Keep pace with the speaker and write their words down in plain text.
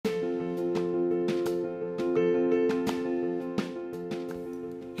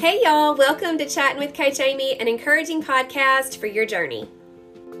Hey y'all, welcome to Chatting with Coach Amy, an encouraging podcast for your journey.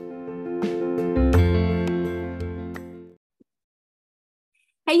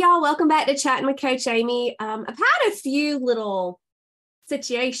 Hey y'all, welcome back to Chatting with Coach Amy. I've had a few little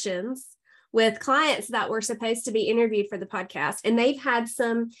situations with clients that were supposed to be interviewed for the podcast, and they've had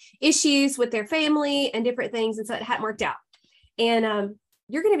some issues with their family and different things, and so it hadn't worked out. And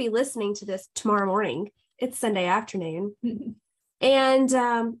you're going to be listening to this tomorrow morning. It's Sunday afternoon. And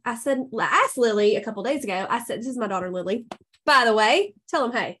I asked Lily a couple days ago, I said, this is my daughter, Lily, by the way, tell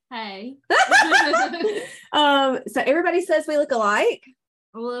them, hey. Hey. So everybody says we look alike.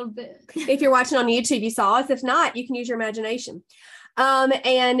 A little bit. If you're watching on YouTube, you saw us. If not, you can use your imagination.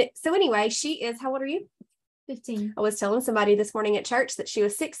 And so anyway, she is, how old are you? 15. I was telling somebody this morning at church that she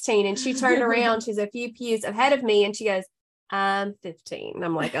was 16, and she turned around, she's a few pews ahead of me, and she goes, I'm 15. And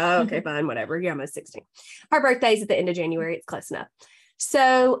I'm like, oh, okay, fine, whatever. You're almost 16. Her birthday's at the end of January. It's close enough.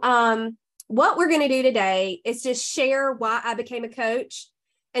 So what we're going to do today is just share why I became a coach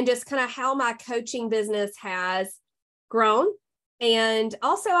and just kind of how my coaching business has grown. And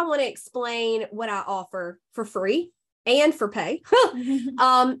also I want to explain what I offer for free and for pay,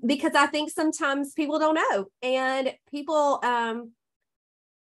 because I think sometimes people don't know, and people,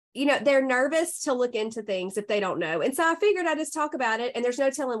 they're nervous to look into things if they don't know. And so I figured I'd just talk about it, and there's no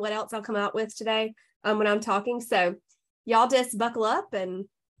telling what else I'll come out with today when I'm talking. So y'all just buckle up and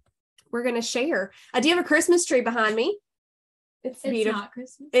we're going to share. I do have a Christmas tree behind me. It's beautiful. Not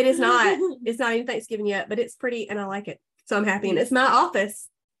Christmas. It is not. It's not even Thanksgiving yet, but it's pretty and I like it. So I'm happy. And it's my office,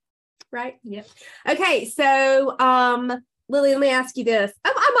 right? Yep. Okay. So, Lily, let me ask you this.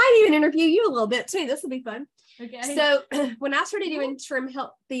 I might even interview you a little bit too. This will be fun. Okay. So when I started doing Trim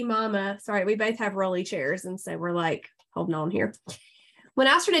Healthy Mama, sorry, we both have rolly chairs. And so we're like holding on here. When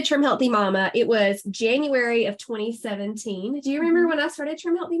I started Trim Healthy Mama, it was January of 2017. Do you remember when I started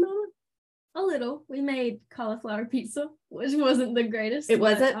Trim Healthy Mama? A little. We made cauliflower pizza, which wasn't the greatest. It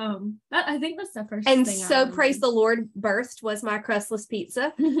wasn't? I think that's the first and thing. So praise the Lord, birthed was my crustless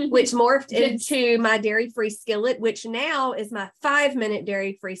pizza, which morphed into my dairy-free skillet, which now is my 5-minute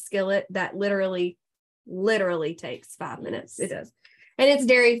dairy-free skillet that literally takes 5 minutes. It does. And it's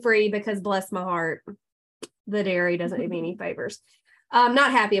dairy-free because, bless my heart, the dairy doesn't do me any favors. I'm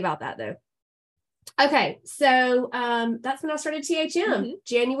not happy about that though. Okay. So that's when I started THM,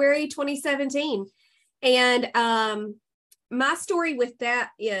 January 2017. And my story with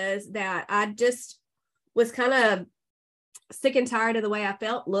that is that I just was kind of sick and tired of the way I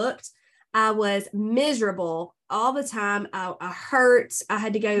looked. I was miserable all the time. I hurt. I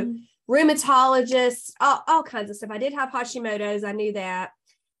had to go rheumatologist, all kinds of stuff. I did have Hashimoto's. I knew that.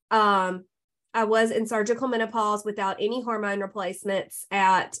 I was in surgical menopause without any hormone replacements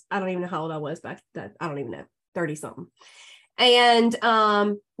at, I don't even know how old I was back then. I don't even know, 30 something. And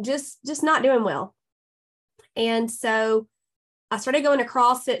just not doing well. And so I started going to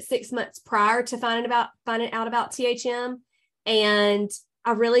CrossFit 6 months prior to finding out about THM. And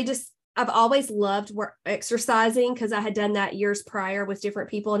I've always loved exercising because I had done that years prior with different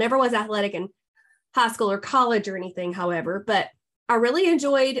people. I never was athletic in high school or college or anything, however, but I really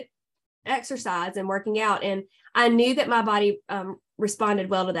enjoyed exercise and working out. And I knew that my body responded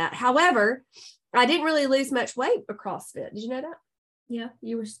well to that. However, I didn't really lose much weight with CrossFit. Did you know that? Yeah,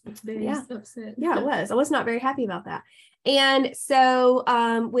 you were very upset. Yeah, I was not very happy about that. And so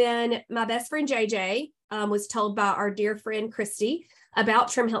when my best friend JJ was told by our dear friend Christy about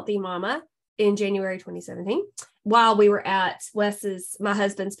Trim Healthy Mama in January 2017, while we were at my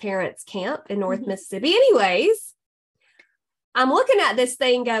husband's parents' camp in North Mississippi. Anyways, I'm looking at this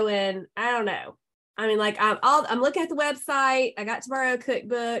thing going, I don't know. I mean, like I'm looking at the website. I got to borrow a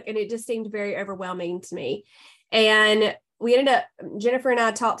cookbook, and it just seemed very overwhelming to me. And we ended up, Jennifer and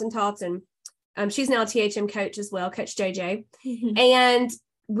I talked, and she's now a THM coach as well, Coach JJ. And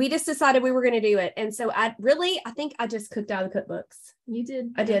we just decided we were going to do it. And so I think I just cooked out of the cookbooks. You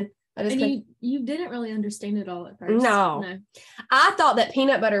did. I did. And you didn't really understand it all at first. No. I thought that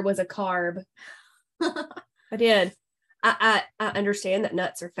peanut butter was a carb. I did. I understand that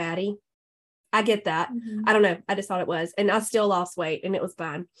nuts are fatty. I get that. I don't know. I just thought it was. And I still lost weight, and it was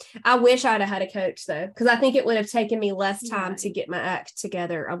fine. I wish I'd have had a coach though, because I think it would have taken me less time to get my act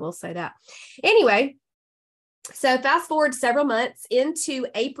together. I will say that. Anyway, so fast forward several months into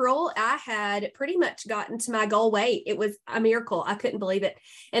April, I had pretty much gotten to my goal weight. It was a miracle. I couldn't believe it.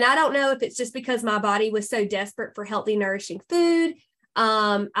 And I don't know if it's just because my body was so desperate for healthy, nourishing food.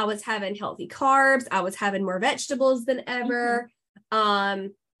 I was having healthy carbs. I was having more vegetables than ever.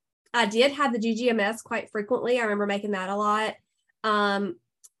 I did have the GGMS quite frequently. I remember making that a lot.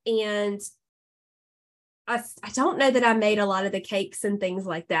 And I don't know that I made a lot of the cakes and things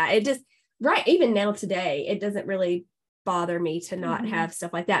like that. It just, right. Even now today, it doesn't really bother me to not have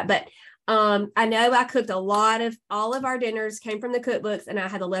stuff like that. But I know I cooked all of our dinners came from the cookbooks, and I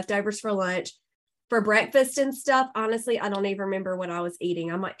had the leftovers for lunch. For breakfast and stuff, honestly, I don't even remember what I was eating.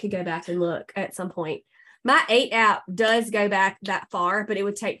 Could go back and look at some point. My 8 app does go back that far, but it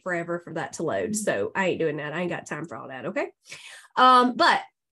would take forever for that to load. So I ain't doing that. I ain't got time for all that. Okay. But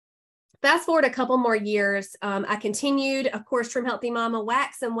fast forward a couple more years. I continued, of course, Trim Healthy Mama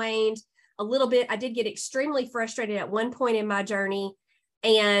waxed and waned a little bit. I did get extremely frustrated at one point in my journey,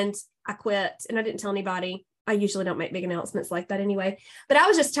 and I quit, and I didn't tell anybody. I usually don't make big announcements like that anyway, but I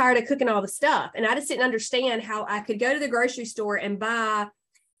was just tired of cooking all the stuff. And I just didn't understand how I could go to the grocery store and buy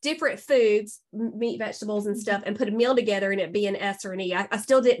different foods, meat, vegetables and stuff, and put a meal together and it be an S or an E. I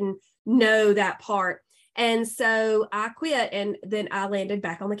still didn't know that part. And so I quit, and then I landed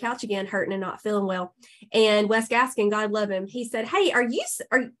back on the couch again, hurting and not feeling well. And Wes Gaskin, God love him, he said, "Hey,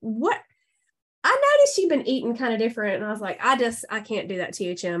 what? I noticed you've been eating kind of different." And I was like, I can't do that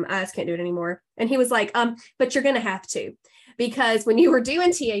THM. I just can't do it anymore. And he was like, but you're going to have to, because when you were doing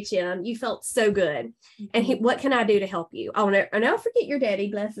THM, you felt so good. And what can I do to help you? And I'll forget your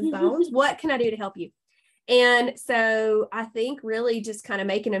daddy, bless his bones. What can I do to help you? And so I think really just kind of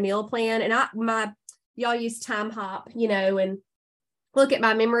making a meal plan, and y'all use Time Hop, and look at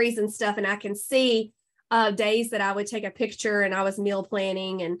my memories and stuff. And I can see days that I would take a picture and I was meal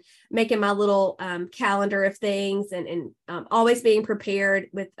planning and making my little calendar of things, and always being prepared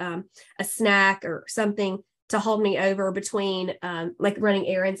with a snack or something to hold me over between like running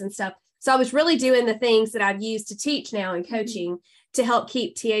errands and stuff. So I was really doing the things that I've used to teach now in coaching to help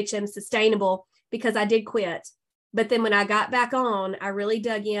keep THM sustainable, because I did quit. But then when I got back on, I really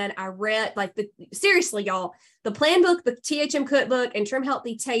dug in. I read, seriously, y'all, the plan book, the THM cookbook, and Trim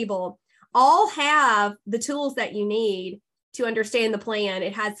Healthy table all have the tools that you need to understand the plan.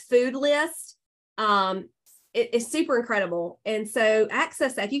 It has food lists. It's super incredible. And so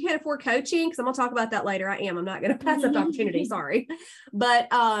access that. If you can't afford coaching, because I'm going to talk about that later. I'm not going to pass up the opportunity. Sorry. But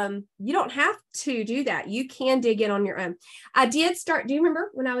you don't have to do that. You can dig in on your own. I did start. Do you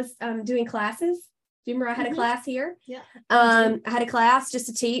remember when I was doing classes? Do you remember I had a class here? Yeah. I had a class just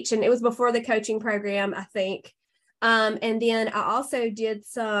to teach, and it was before the coaching program, I think. And then I also did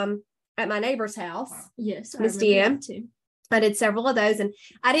some at my neighbor's house. Yes. Miss DM too. I did several of those, and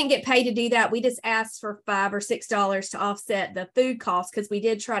I didn't get paid to do that. We just asked for $5 or $6 to offset the food costs, because we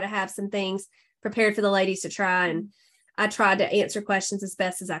did try to have some things prepared for the ladies to try. And I tried to answer questions as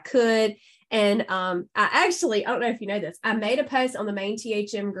best as I could. And I don't know if you know this, I made a post on the main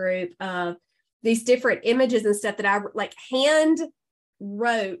THM group of these different images and stuff that I hand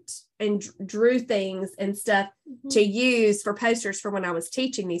wrote and drew things and stuff to use for posters for when I was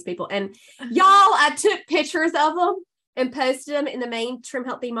teaching these people. And y'all, I took pictures of them and posted them in the main Trim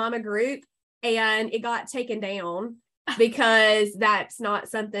Healthy Mama group, and it got taken down because that's not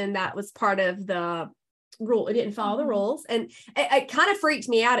something that was part of the rule. It didn't follow the rules, and it kind of freaked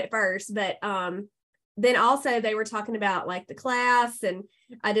me out at first. But then also they were talking about like the class, and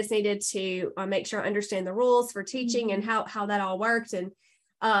I just needed to make sure I understand the rules for teaching and how that all worked. And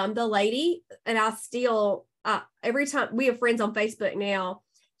the lady, and I still every time we have friends on Facebook now,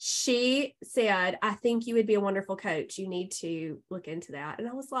 she said, "I think you would be a wonderful coach. You need to look into that." And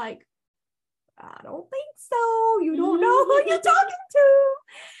I was like, "I don't think so. You don't know who you're talking to."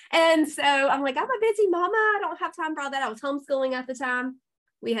 And so I'm like, "I'm a busy mama. I don't have time for all that." I was homeschooling at the time.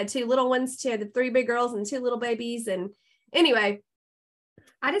 We had 2 little ones. She had the 3 big girls and 2 little babies. And anyway,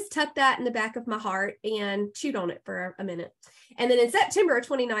 I just tucked that in the back of my heart and chewed on it for a minute. And then in September of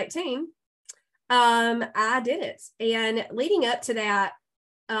 2019, I did it. And leading up to that,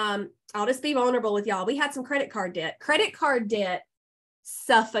 I'll just be vulnerable with y'all. We had some credit card debt. Credit card debt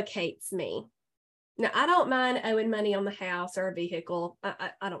suffocates me. Now, I don't mind owing money on the house or a vehicle.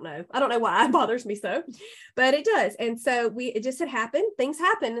 I don't know. I don't know why it bothers me so, but it does. And so it just had happened. Things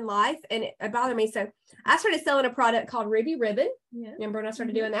happen in life, and it bothered me. So I started selling a product called Ruby Ribbon. Yeah. Remember when I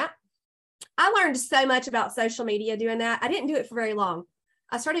started doing that? I learned so much about social media doing that. I didn't do it for very long.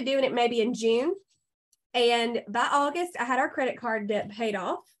 I started doing it maybe in June. And by August, I had our credit card debt paid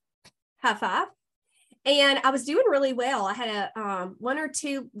off. High five. And I was doing really well. I had 1 or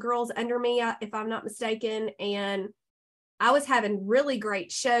 2 girls under me, if I'm not mistaken. And I was having really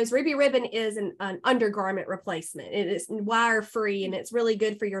great shows. Ruby Ribbon is an undergarment replacement. It is wire free, and it's really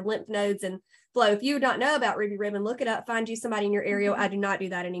good for your lymph nodes and flow. If you do not know about Ruby Ribbon, look it up, find you somebody in your area. I do not do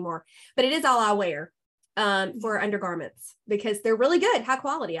that anymore, but it is all I wear for undergarments, because they're really good, high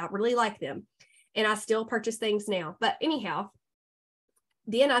quality. I really like them. And I still purchase things now. But anyhow,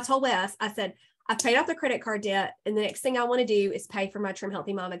 then I told Wes, I said, I've paid off the credit card debt, and the next thing I want to do is pay for my Trim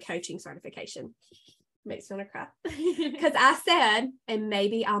Healthy Mama coaching certification. Makes me want to cry. Because I said, and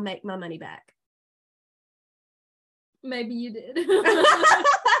maybe I'll make my money back. Maybe you did.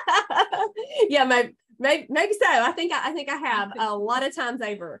 Yeah, maybe so. I think I have a lot of times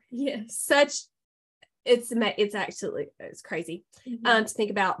over. Yes. It's crazy to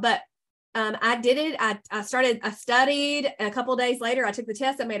think about. But I did it. I studied, and a couple of days later, I took the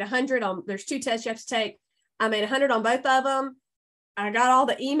test. I made 100 on, there's 2 tests you have to take. I made 100 on both of them. I got all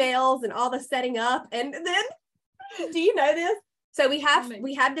the emails and all the setting up. And then, do you know this? So we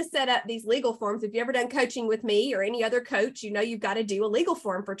had to set up these legal forms. If you've ever done coaching with me or any other coach, you've got to do a legal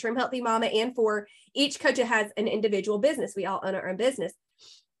form for Trim Healthy Mama, and for each coach that has an individual business. We all own our own business.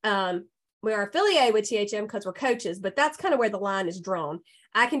 We are affiliated with THM because we're coaches, but that's kind of where the line is drawn.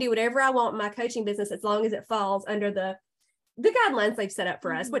 I can do whatever I want in my coaching business as long as it falls under the guidelines they've set up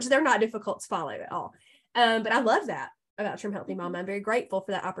for us, which they're not difficult to follow at all. But I love that about Trim Healthy Mama. I'm very grateful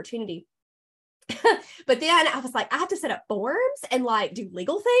for that opportunity. But then I was like, I have to set up forms and like do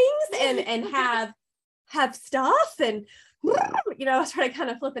legal things and have stuff. And, I was trying to kind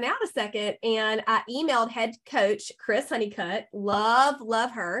of flipping out a second. And I emailed head coach, Chris Honeycutt.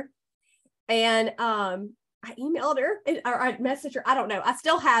 Love her. And I emailed her or I messaged her. I don't know. I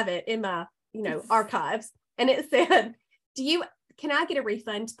still have it in my, archives. And it said, can I get a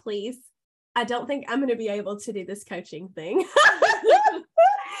refund, please? I don't think I'm going to be able to do this coaching thing.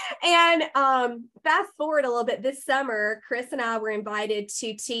 And fast forward a little bit, this summer, Chris and I were invited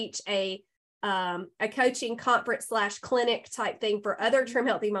to teach a coaching conference / clinic type thing for other Trim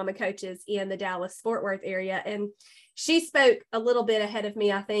Healthy Mama coaches in the Dallas-Fort Worth area. And she spoke a little bit ahead of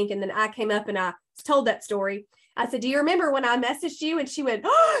me, I think. And then I came up and I told that story. I said, do you remember when I messaged you? And she went,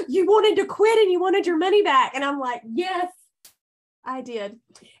 oh, you wanted to quit and you wanted your money back. And I'm like, yes, I did.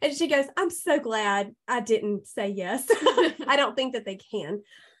 And she goes, I'm so glad I didn't say yes. I don't think that they can.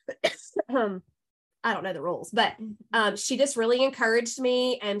 I don't know the rules, but she just really encouraged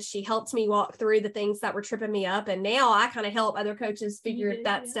me, and she helped me walk through the things that were tripping me up. And now I kind of help other coaches figure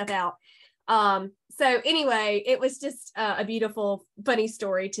that stuff out. So anyway, it was just a beautiful, funny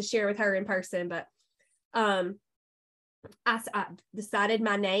story to share with her in person. But I decided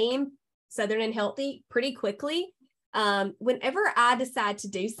my name, Southern and Healthy, pretty quickly. Whenever I decide to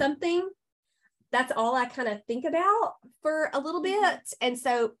do something, that's all I kind of think about for a little bit. And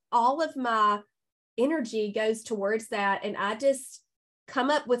so all of my energy goes towards that. And I just come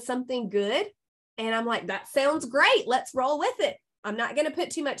up with something good. And I'm like, that sounds great. Let's roll with it. I'm not going to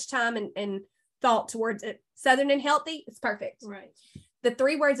put too much time and thought towards it. Southern and Healthy, it's perfect. Right. The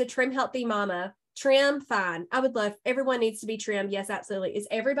 3 words of Trim Healthy Mama. Trim, fine. I would love, everyone needs to be trim. Yes, absolutely. Is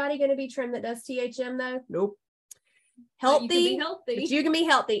everybody going to be trim that does THM though? Nope. Healthy, but you can be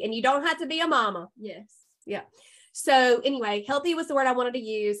healthy, and you don't have to be a mama. Yes. Yeah. So anyway, healthy was the word I wanted to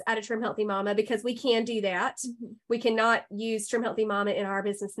use out of Trim Healthy Mama, because we can do that. We cannot use Trim Healthy Mama in our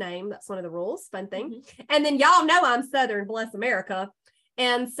business name. That's one of the rules. Fun thing. And then y'all know I'm Southern, bless America.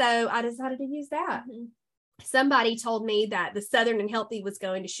 And so I decided to use that. Somebody told me that the Southern and Healthy was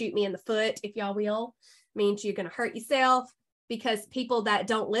going to shoot me in the foot, if y'all will. Means you're going to hurt yourself, because people that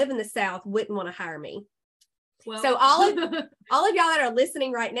don't live in the South wouldn't want to hire me. Well, so all of y'all that are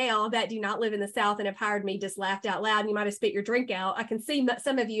listening right now that do not live in the South and have hired me just laughed out loud, and you might have spit your drink out. I can see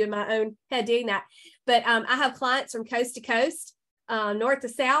some of you in my own head doing that. But I have clients from coast to coast, north to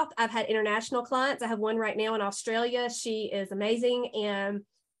south. I've had international clients. I have one right now in Australia. She is amazing, and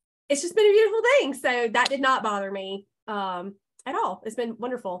it's just been a beautiful thing. So that did not bother me at all. It's been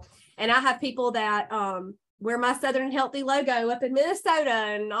wonderful. And I have people that wear my Southern Healthy logo up in Minnesota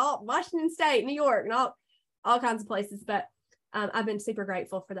and all Washington State, New York, and all kinds of places. But I've been super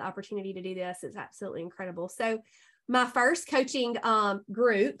grateful for the opportunity to do this. It's absolutely incredible. So my first coaching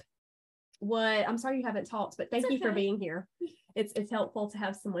group I'm sorry you haven't talked, but thank you for being here. It's helpful to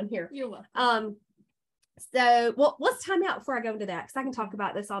have someone here. You're welcome. So let's time out before I go into that, because I can talk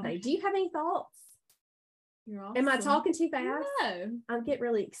about this all day. Do you have any thoughts? You're awesome. Am I talking too fast? No. I get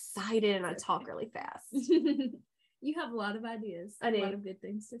really excited and I talk really fast. You have a lot of ideas. I do. A lot of good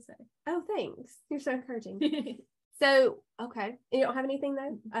things to say. Oh, thanks. You're so encouraging. So, okay. You don't have anything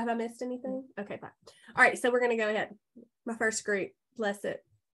though? Have I missed anything? Okay, fine. All right. So we're going to go ahead. My first group, bless it.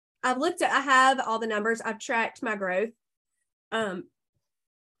 I have all the numbers. I've tracked my growth.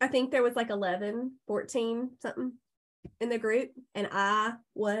 I think there was like 11, 14, something in the group. And I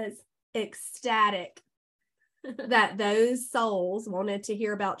was ecstatic that those souls wanted to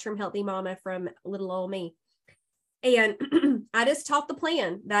hear about Trim Healthy Mama from little old me. And I just taught the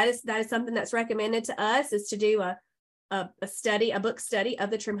plan. That is something that's recommended to us, is to do a book study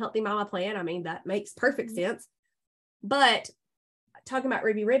of the Trim Healthy Mama plan. I mean, that makes perfect sense. But talking about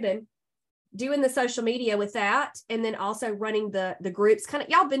Ruby Ribbon, doing the social media with that, and then also running the groups, kind of,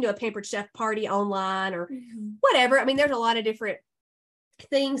 y'all been to a Pampered Chef party online or whatever. I mean, there's a lot of different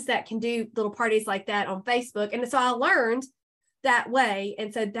things that can do little parties like that on Facebook. And so I learned that way.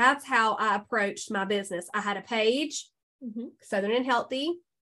 And so that's how I approached my business. I had a page, Southern and Healthy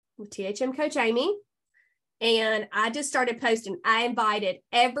with THM Coach Amy. And I just started posting. I invited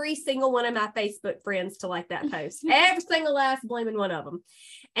every single one of my Facebook friends to like that post, every single last blooming one of them.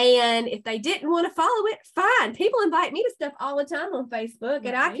 And if they didn't want to follow it, fine. People invite me to stuff all the time on Facebook,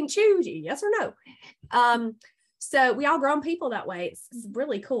 and I can choose you, yes or no. So we all grown people that way. It's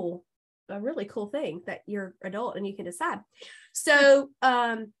really cool, a really cool thing that you're adult and you can decide. So,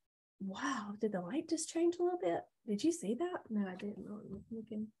 wow, did the light just change a little bit? Did you see that? No, I didn't. I'm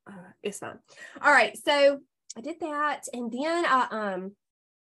looking. It's fine. All right. So I did that. And then I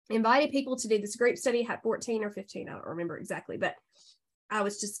invited people to do this group study. I had 14 or 15. I don't remember exactly, but I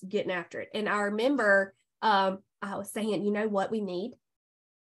was just getting after it. And I remember I was saying, you know what we need?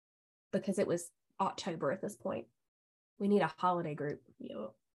 Because it was October at this point. We need a holiday group.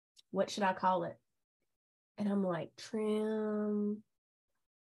 What should I call it? And I'm like, Trim.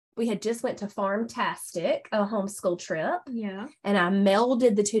 We had just went to Farmtastic, a homeschool trip. Yeah. And I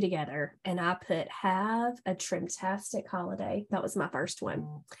melded the two together and I put have a Trimtastic holiday. That was my first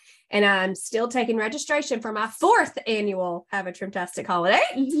one. And I'm still taking registration for my 4th annual Have a Trimtastic holiday.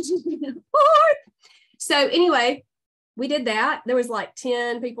 So anyway, we did that. There was like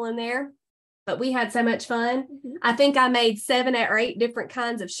 10 people in there, but we had so much fun. I think I made 7 or 8 different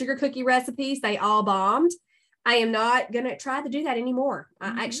kinds of sugar cookie recipes. They all bombed. I am not going to try to do that anymore.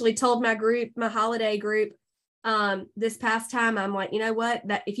 I actually told my group, my holiday group, this past time, I'm like, you know what,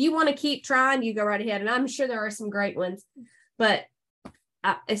 that if you want to keep trying, you go right ahead. And I'm sure there are some great ones, but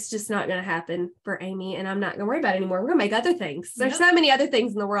it's just not going to happen for Amy. And I'm not going to worry about it anymore. We're going to make other things. There's so many other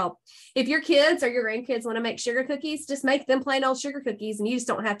things in the world. If your kids or your grandkids want to make sugar cookies, just make them plain old sugar cookies and you just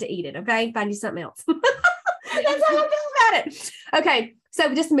don't have to eat it. Okay. Find you something else. That's how I feel about it. Okay.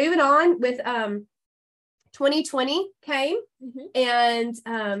 So just moving on with, 2020 came and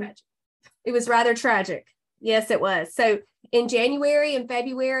it was rather tragic. Yes, it was. So in January and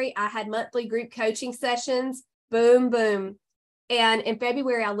February, I had monthly group coaching sessions. Boom, boom. And in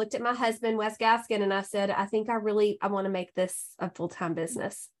February, I looked at my husband, Wes Gaskin, and I said, I think I want to make this a full-time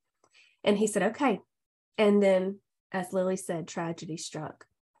business. And he said, okay. And then, as Lily said, tragedy struck.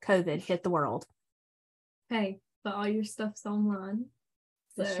 COVID hit the world. Hey, but all your stuff's online.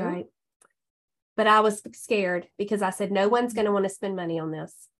 So. That's right. But I was scared because I said, no one's going to want to spend money on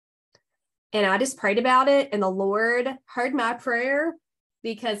this. And I just prayed about it. And the Lord heard my prayer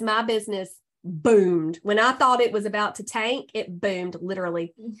because my business boomed. When I thought it was about to tank, it boomed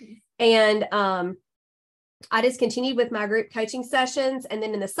literally. And I just continued with my group coaching sessions. And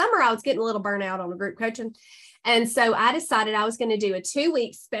then in the summer, I was getting a little burnout on the group coaching. And so I decided I was going to do a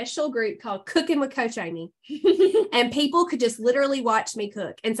 2-week special group called Cooking with Coach Amy. And people could just literally watch me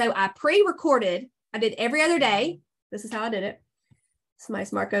cook. And so I pre-recorded. I did every other day. This is how I did it.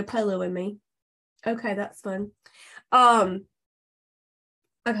 Somebody's Marco Polo in me. Okay, that's fun. I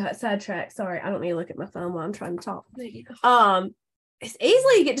got sidetracked. Sorry, I don't need to look at my phone while I'm trying to talk. There you go. It's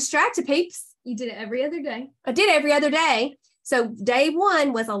easily to get distracted, peeps. You did it every other day. I did every other day. So day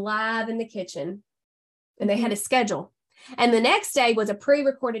 1 was alive in the kitchen. And they had a schedule. And the next day was a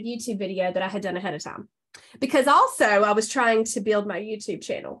pre-recorded YouTube video that I had done ahead of time. Because also I was trying to build my YouTube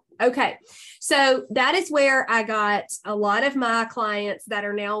channel. Okay. So that is where I got a lot of my clients that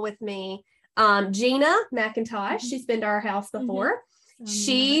are now with me. Gina McIntosh, she's been to our house before.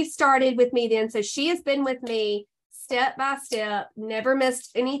 She started with me then. So she has been with me step by step, never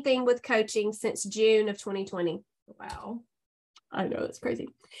missed anything with coaching since June of 2020. Wow. I know, it's crazy.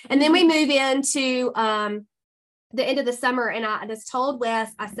 And then we move into the end of the summer, and I just told Wes,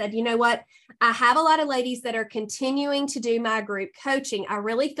 I said, you know what? I have a lot of ladies that are continuing to do my group coaching. I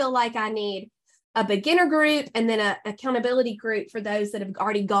really feel like I need a beginner group and then an accountability group for those that have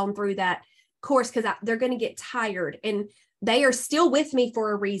already gone through that course, because they're going to get tired and they are still with me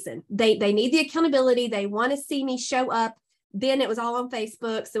for a reason. They need the accountability. They want to see me show up. Then it was all on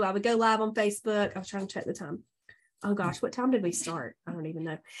Facebook. So I would go live on Facebook. I was trying to check the time. Oh gosh, what time did we start? I don't even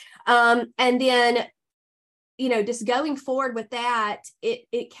know. And then, you know, just going forward with that,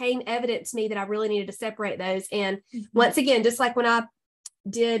 it came evident to me that I really needed to separate those. And once again, just like when I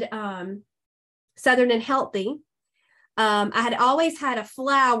did Southern and Healthy, I had always had a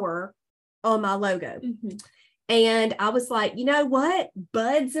flower on my logo. And I was like, you know what?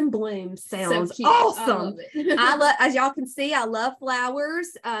 Buds and Blooms sounds So cute. awesome. I love it. As y'all can see, I love flowers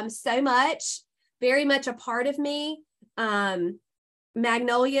so much, very much a part of me.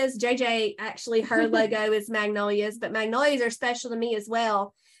 Magnolias, JJ, actually her logo is magnolias, but magnolias are special to me as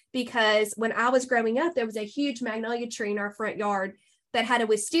well, because when I was growing up, there was a huge magnolia tree in our front yard that had a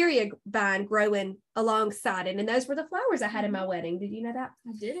wisteria vine growing alongside it. And those were the flowers I had in my wedding. Did you know that?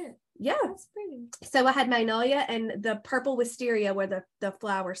 I didn't. Yeah. That's pretty. So I had magnolia, and the purple wisteria were the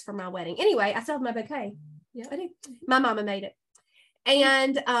flowers for my wedding. Anyway, I still have my bouquet. Yeah. I do. My mama made it.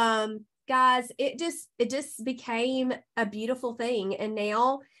 And guys, it just became a beautiful thing. And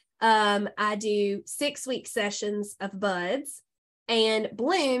now I do 6-week sessions of buds, and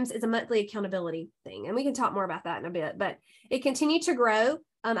Blooms is a monthly accountability thing. And we can talk more about that in a bit, but it continued to grow.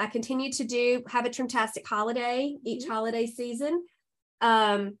 I continue to have a Trimtastic holiday each holiday season.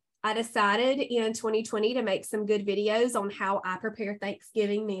 I decided in 2020 to make some good videos on how I prepare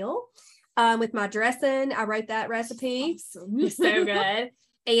Thanksgiving meal with my dressing. I wrote that recipe. Awesome. It's so good.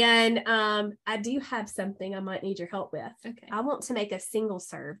 And I do have something I might need your help with. Okay. I want to make a single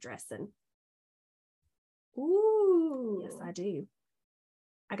serve dressing. Ooh. Yes, I do.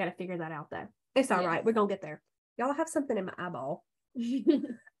 I got to figure that out though. It's all right. We're going to get there. Y'all have something in my eyeball.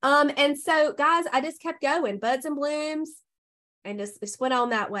 And so guys, I just kept going, Buds and Blooms, and just went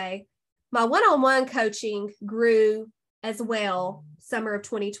on that way. My one-on-one coaching grew as well summer of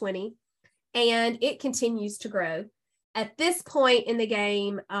 2020, and it continues to grow. At this point in the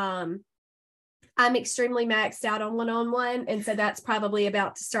game, I'm extremely maxed out on one-on-one, and so that's probably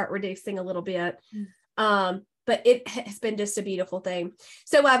about to start reducing a little bit. But it has been just a beautiful thing.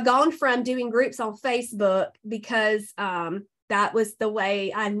 So I've gone from doing groups on Facebook because that was the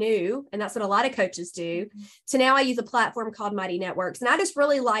way I knew, and that's what a lot of coaches do, to now I use a platform called Mighty Networks. And I just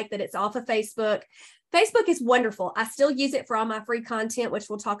really like that it's off of Facebook. Facebook is wonderful. I still use it for all my free content, which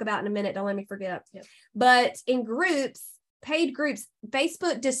we'll talk about in a minute. Don't let me forget. Yep. But in groups, paid groups,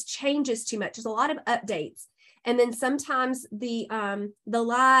 Facebook just changes too much. There's a lot of updates. And then sometimes the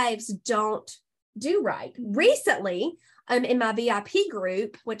lives don't do right. Recently, in my VIP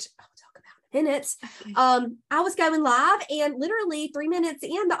group, which I'll talk about in a minute, I was going live, and literally 3 minutes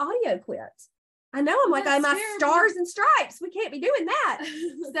in, the audio quit. I know, I'm like, oh, my stars and stripes. We can't be doing that.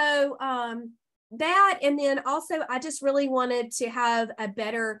 So that, and then also I just really wanted to have a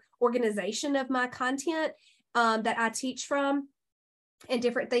better organization of my content that I teach from, and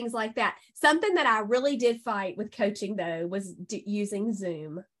different things like that. Something that I really did fight with coaching though was using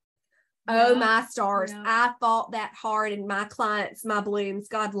Zoom. Oh, my stars. Yeah. I fought that hard, and my clients, my Blooms,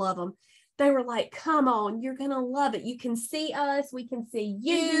 God love them. They were like, come on, you're going to love it. You can see us. We can see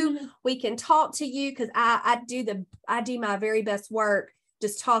you. We can talk to you. Cause I do my very best work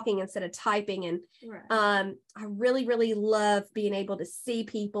just talking instead of typing. And I really, really love being able to see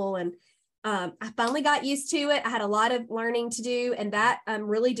people. And I finally got used to it. I had a lot of learning to do. And that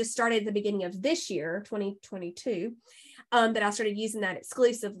really just started at the beginning of this year, 2022. That I started using that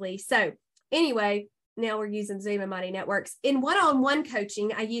exclusively. So anyway, now we're using Zoom and Mighty Networks. In one-on-one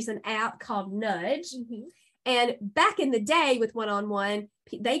coaching, I use an app called Nudge. And back in the day with one-on-one,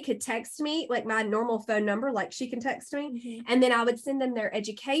 they could text me like my normal phone number, like she can text me. And then I would send them their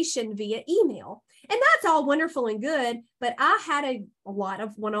education via email. And that's all wonderful and good. But I had a lot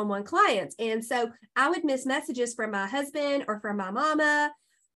of one-on-one clients. And so I would miss messages from my husband or from my mama.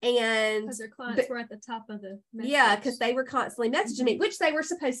 And because their clients were at the top of the message. Yeah, because they were constantly messaging me, which they were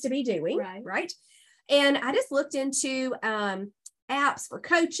supposed to be doing, right? And I just looked into apps for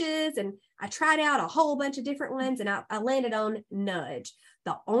coaches, and I tried out a whole bunch of different ones, and I landed on Nudge.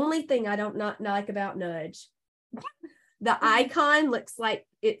 The only thing I don't not like about Nudge, the icon looks like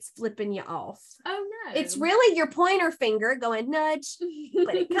it's flipping you off. Oh no. It's really your pointer finger going nudge,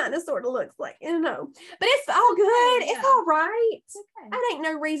 but it kind of sort of looks like, you know, but it's all good. It's all right. Okay. I ain't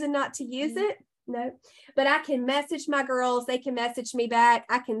no reason not to use it. No, but I can message my girls. They can message me back.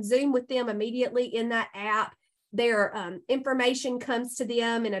 I can Zoom with them immediately in that app. Their information comes to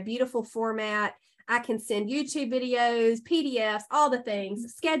them in a beautiful format. I can send YouTube videos, PDFs, all the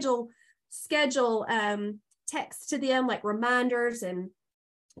things, schedule text to them like reminders and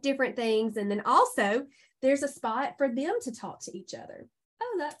different things. And then also there's a spot for them to talk to each other.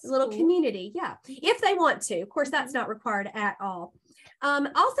 Oh, that's a little cool community. Yeah. If they want to. Of course, that's not required at all.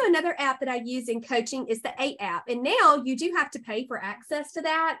 Also, another app that I use in coaching is the 8 app. And now you do have to pay for access to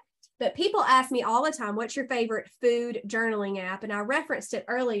that. But people ask me all the time, what's your favorite food journaling app? And I referenced it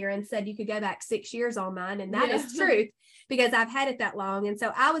earlier and said you could go back 6 years on mine. And that is truth, because I've had it that long. And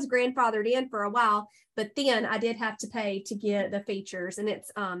so I was grandfathered in for a while, but then I did have to pay to get the features. And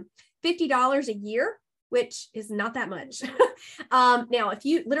it's $50 a year. which is not that much. Now, if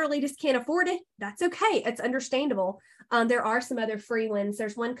you literally just can't afford it, that's okay. It's understandable. There are some other free ones.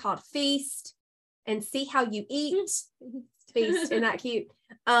 There's one called Feast and See How You Eat. Feast, isn't that cute?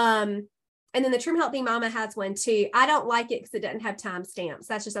 And then the Trim Healthy Mama has one too. I don't like it because it doesn't have timestamps.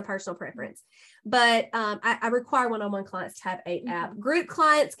 That's just a personal preference. But I require one-on-one clients to have 8-App. Group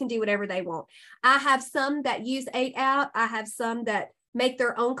clients can do whatever they want. I have some that use 8-App. I have some that make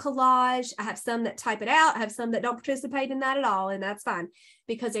their own collage. I have some that type it out. I have some that don't participate in that at all. And that's fine,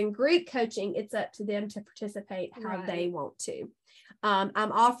 because in group coaching, it's up to them to participate how they want to. I'm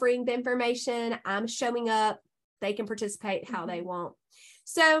offering the information. I'm showing up. They can participate how they want.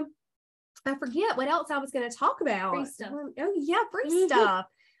 So I forget what else I was going to talk about. Free stuff. Oh yeah, free stuff.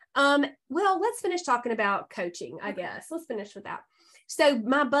 Well, let's finish talking about coaching, I guess. Let's finish with that. So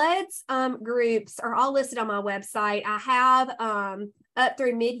my buds groups are all listed on my website. I have up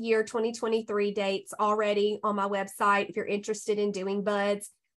through mid-year 2023 dates already on my website if you're interested in doing buds.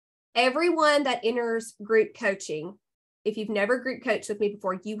 Everyone that enters group coaching, if you've never group coached with me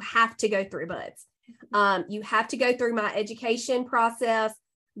before, you have to go through buds. You have to go through my education process,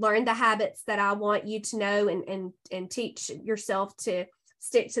 learn the habits that I want you to know, and teach yourself to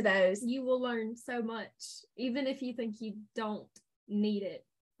stick to those. You will learn so much, even if you think you don't need it.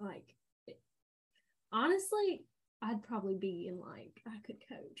 Like, honestly, I'd probably be in like, I could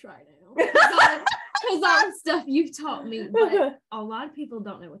coach right now because all the stuff you've taught me. But a lot of people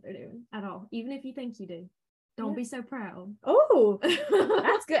don't know what they're doing at all, even if you think you do. Don't be so proud. Oh,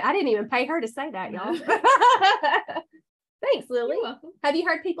 that's good. I didn't even pay her to say that, y'all. Thanks, Lily. You're welcome. Have you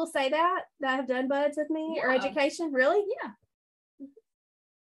heard people say that have done buds with me or education? Really? Yeah.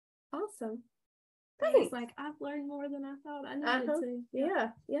 Awesome. It's like, I've learned more than I thought I needed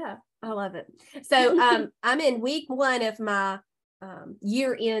to. Yeah. I love it. So I'm in week 1 of my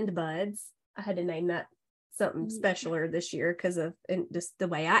year-end buds. I had to name that something specialer this year because of just the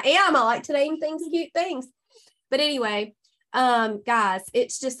way I am. I like to name things cute things. But anyway, guys,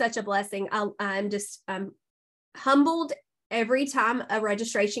 it's just such a blessing. I'm humbled every time a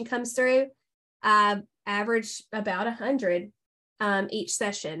registration comes through. I average about 100 each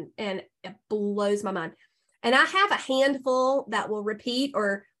session, and it blows my mind. And I have a handful that will repeat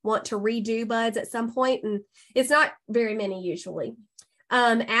or want to redo buds at some point, and it's not very many usually.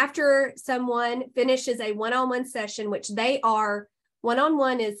 After someone finishes a one-on-one session, which they are,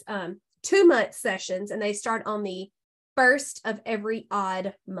 one-on-one is 2-month sessions, and they start on the 1st of every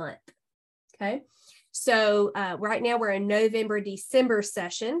odd month. Okay. So right now we're in November, December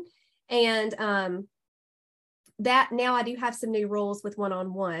session. And that now I do have some new rules with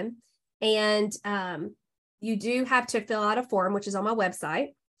one-on-one. And you do have to fill out a form, which is on my website.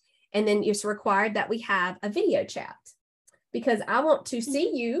 And then it's required that we have a video chat, because I want to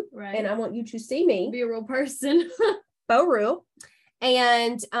see you and I want you to see me. Be a real person. Faux real.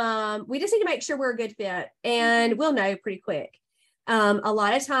 And we just need to make sure we're a good fit, and we'll know pretty quick. A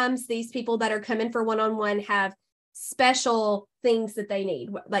lot of times these people that are coming for one-on-one have special things that they need.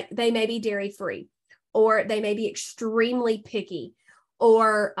 Like they may be dairy free, or they may be extremely picky,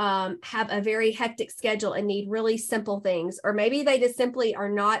 or have a very hectic schedule and need really simple things. Or maybe they just simply are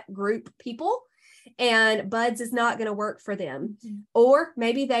not group people and buds is not going to work for them. Or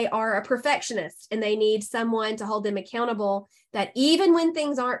maybe they are a perfectionist and they need someone to hold them accountable, that even when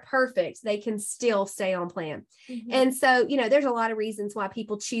things aren't perfect, they can still stay on plan. And so, there's a lot of reasons why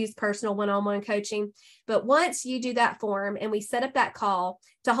people choose personal one-on-one coaching. But once you do that form and we set up that call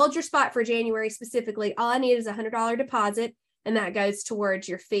to hold your spot for January specifically, all I need is a $100 deposit, and that goes towards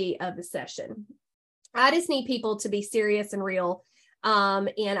your fee of the session. I just need people to be serious and real.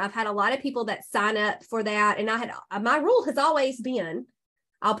 And I've had a lot of people that sign up for that. And my rule has always been,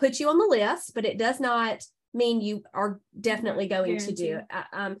 I'll put you on the list, but it does not mean you are definitely going to do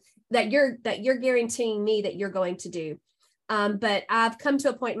it. That you're guaranteeing me that you're going to do. But I've come to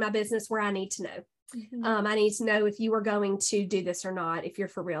a point in my business where I need to know. I need to know if you are going to do this or not, if you're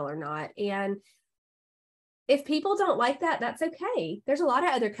for real or not. And if people don't like that, that's okay. There's a lot of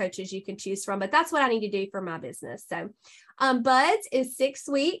other coaches you can choose from, but that's what I need to do for my business. So buds is 6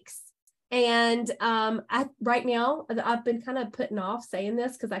 weeks. And right now I've been kind of putting off saying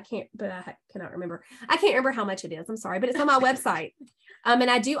this because I cannot remember. I can't remember how much it is. I'm sorry, but it's on my website. And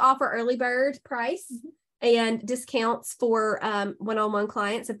I do offer early bird price and discounts for one-on-one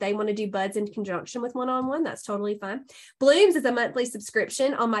clients. If they want to do buds in conjunction with one-on-one, that's totally fine. Blooms is a monthly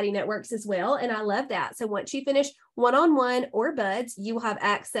subscription on Mighty Networks as well. And I love that. So once you finish one-on-one or buds, you will have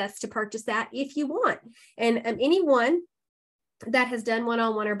access to purchase that if you want. And anyone that has done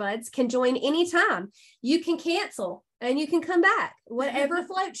one-on-one or buds can join anytime. You can cancel and you can come back, whatever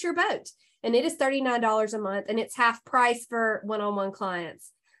floats your boat. and it is $39 a month, and it's half price for one-on-one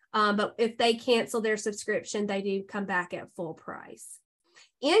clients. But if they cancel their subscription, they do come back at full price.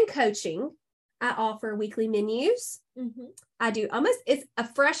 In coaching, I offer weekly menus. I do it's a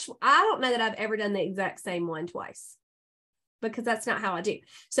fresh, I don't know that I've ever done the exact same one twice, because that's not how I do.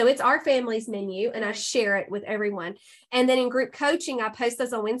 So it's our family's menu, and I share it with everyone. And then in group coaching, I post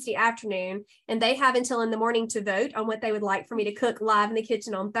those on Wednesday afternoon, and they have until in the morning to vote on what they would like for me to cook live in the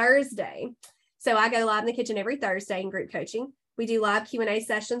kitchen on Thursday. So I go live in the kitchen every Thursday in group coaching. We do live Q&A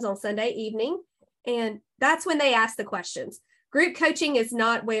sessions on Sunday evening, and that's when they ask the questions. Group coaching is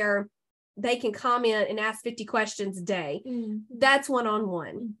not where they can comment and ask 50 questions a day. That's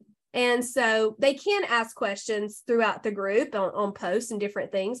one-on-one. And so they can ask questions throughout the group on posts and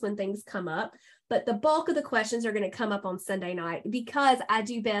different things when things come up. But the bulk of the questions are going to come up on Sunday night, because I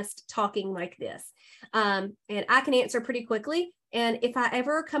do best talking like this. And I can answer pretty quickly. And if I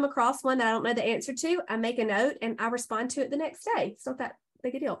ever come across one that I don't know the answer to, I make a note and I respond to it the next day. It's not that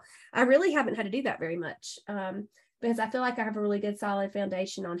big a deal. I really haven't had to do that very much, because I feel like I have a really good solid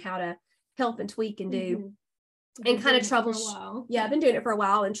foundation on how to help and tweak and do and kind of troubleshoot. Yeah, I've been doing it for a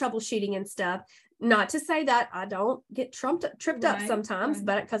while, and troubleshooting and stuff. Not to say that I don't get tripped up sometimes,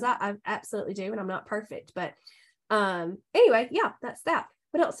 but because I absolutely do, and I'm not perfect. But anyway, yeah, that's that.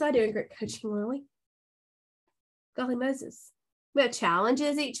 What else do I do in group coaching, Lily? Golly Moses. We have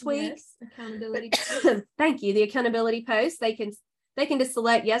challenges each week. Yes, accountability. Thank you. The accountability posts, they can just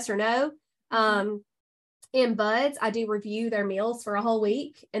select yes or no. In Buds, I do review their meals for a whole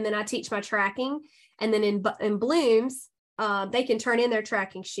week, and then I teach my tracking. And then in Blooms, they can turn in their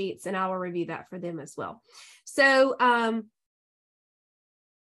tracking sheets, and I will review that for them as well. So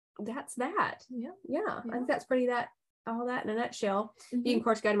that's that. Yeah. I think that's all that in a nutshell. You can, of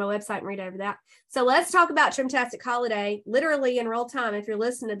course, go to my website and read over that. So let's talk about Trimtastic Holiday. Literally in real time, if you're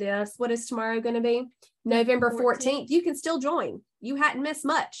listening to this, what is tomorrow going to be? November 14th. You can still join. You hadn't missed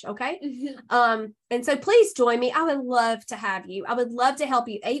much. Okay. And so please join me. I would love to have you. I would love to help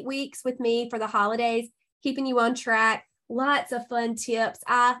you. 8 weeks with me for the holidays, keeping you on track. Lots of fun tips.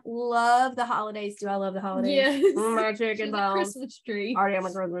 I love the holidays. Do I love the holidays? Yes. My chicken bones. Christmas tree. Already on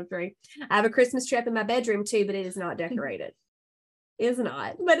my Christmas tree. I have a Christmas tree up in my bedroom too, but it is not decorated. It's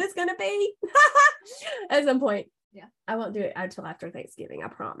not, but it's going to be at some point. Yeah. I won't do it until after Thanksgiving, I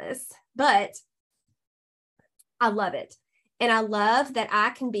promise. But I love it. And I love that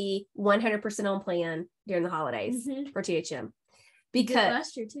I can be 100% on plan during the holidays for THM. Because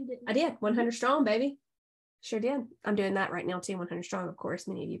last year too, didn't you? I did 100 strong, baby. Sure did. I'm doing that right now too, 100 strong, of course.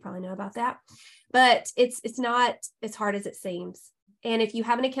 Many of you probably know about that. But it's not as hard as it seems. And if you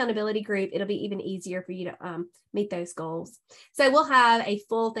have an accountability group, it'll be even easier for you to meet those goals. So we'll have a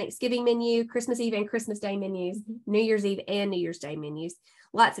full Thanksgiving menu, Christmas Eve and Christmas Day menus, New Year's Eve and New Year's Day menus.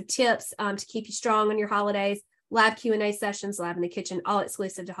 Lots of tips to keep you strong on your holidays, live Q&A sessions, live in the kitchen, all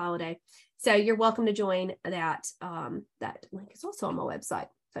exclusive to holiday. So you're welcome to join that. That link is also on my website.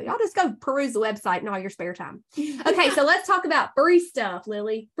 So y'all just go peruse the website in all your spare time. Okay, so let's talk about free stuff,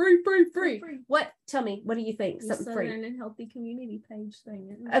 Lily. Free. Tell me, what do you think? The Something free. Southern and Healthy Community page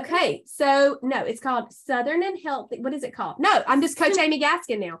thing. Okay, so no, it's called Southern and Healthy. What is it called? No, I'm just Coach Amy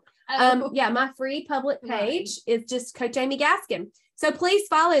Gaskin now. Yeah, my free public page is just Coach Amy Gaskin. So please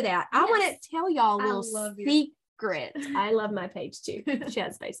follow that. I want to tell y'all a little secret. I love my page too. She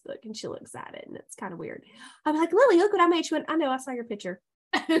has Facebook and she'll excited, and it's kind of weird. I'm like, Lily, look what I made you. I know, I saw your picture.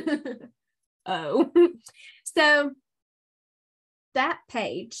 So that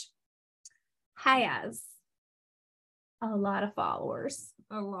page has a lot of followers,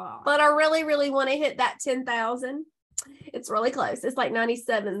 but I really want to hit that 10,000. It's really close. It's like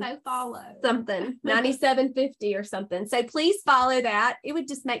 97 something 9750 or something. So please follow that. It would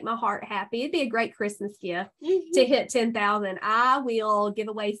just make my heart happy. It'd be a great Christmas gift to hit 10,000. I will give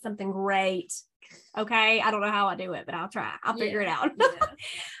away something great. Okay. I don't know how I do it, but I'll try. I'll figure it out.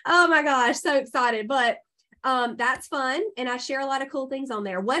 Oh my gosh. So excited. But that's fun. And I share a lot of cool things on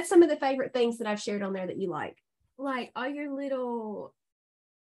there. What's some of the favorite things that I've shared on there that you like? Like all your little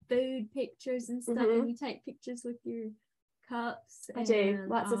food pictures and stuff, and you take pictures with your cups. I do.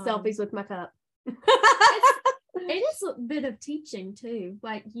 Lots of selfies with my cup. It is a bit of teaching too.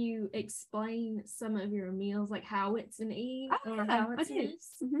 Like you explain some of your meals, like how it's an E or how it's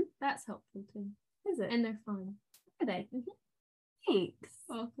this. That's helpful too. Is it? And they're fun. Are they? Thanks.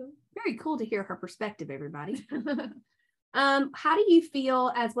 Welcome. Very cool to hear her perspective, everybody. How do you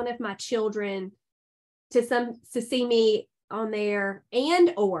feel as one of my children to see me on there,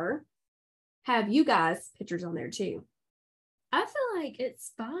 and or have you guys pictures on there too? I feel like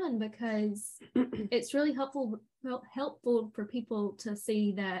it's fun because it's really helpful for people to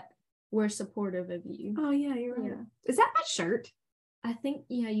see that we're supportive of you. Oh yeah, you're right. Yeah. Is that my shirt? I think,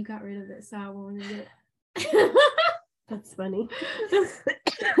 yeah, you got rid of it, so I wanted it. That's funny.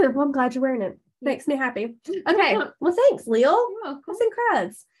 Well, I'm glad you're wearing it. Makes me happy. Okay. Well, thanks, Lil. You're welcome. That's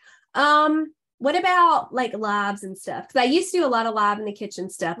incredible. What about like lives and stuff? Because I used to do a lot of live in the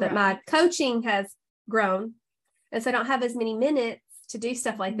kitchen stuff, but my coaching has grown. And so I don't have as many minutes to do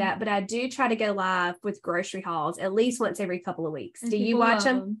stuff like that. But I do try to go live with grocery hauls at least once every couple of weeks. And do you watch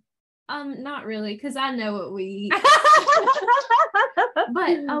them? Not really, because I know what we eat. But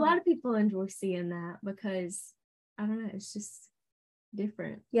a lot of people enjoy seeing that because, I don't know, it's just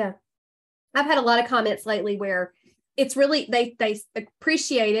different. Yeah. I've had a lot of comments lately where it's really, they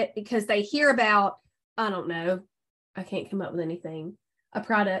appreciate it because they hear about, I don't know, I can't come up with anything, a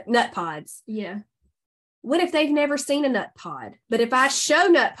product, nut pods. Yeah. What if they've never seen a nut pod? But if I show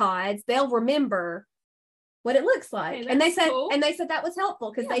nut pods, they'll remember what it looks like. Hey, and they said, cool. that was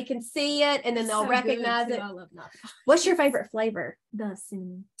helpful because they can see it and then they'll recognize it. I love nut pods. What's your favorite flavor? The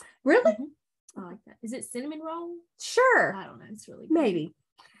cinnamon. Really? I like that. Is it cinnamon roll? Sure. I don't know. It's really good. Maybe.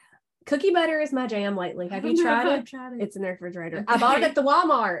 Cookie butter is my jam lately. Have you tried it? I've tried it. It's in the refrigerator. Okay. I bought it at the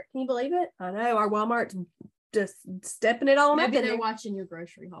Walmart. Can you believe it? I know our Walmart's just stepping it on Maybe up. they're watching your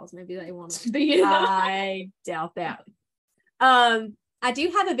grocery hauls. Maybe they want to be. I doubt that. I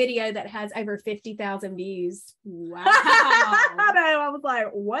do have a video that has over 50,000 views. Wow. I know. I was like,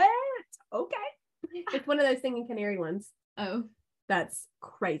 what? Okay. It's one of those singing canary ones. Oh. That's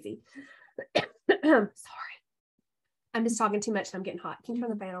crazy. Sorry. I'm just talking too much and I'm getting hot. Can you turn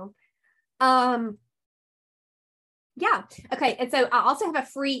the fan on? Yeah. Okay. And so I also have a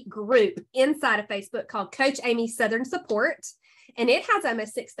free group inside of Facebook called Coach Amy Southern Support. And it has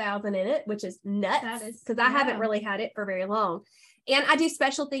almost 6,000 in it, which is nuts because I haven't really had it for very long. And I do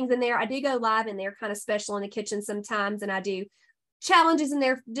special things in there. I do go live in there kind of special in the kitchen sometimes. And I do challenges in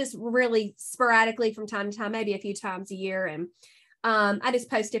there just really sporadically from time to time, maybe a few times a year. And I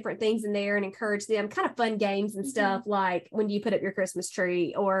just post different things in there and encourage them, kind of fun games and stuff like when do you put up your Christmas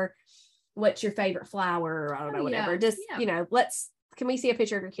tree or what's your favorite flower or I don't know, whatever. You know, can we see a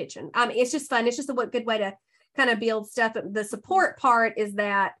picture of your kitchen? It's just fun. It's just a good way to kind of build stuff. The support part is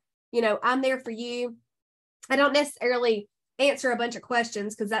that, you know, I'm there for you. I don't necessarily answer a bunch of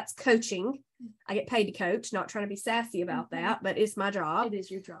questions because that's coaching. I get paid to coach, not trying to be sassy about that, but it's my job. It is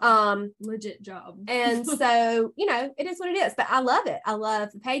your job. Legit job. And so, you know, it is what it is, but I love it. I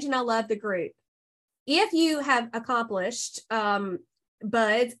love the page and I love the group. If you have accomplished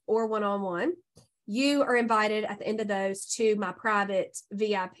buds or one-on-one, you are invited at the end of those to my private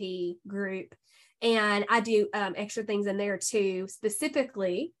VIP group. And I do extra things in there too,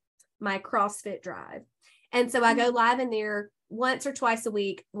 specifically my CrossFit drive. And so I go live in there once or twice a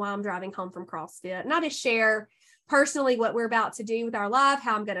week while I'm driving home from CrossFit. And I just share personally what we're about to do with our live,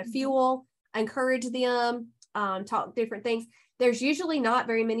 how I'm going to fuel, encourage them, talk different things. There's usually not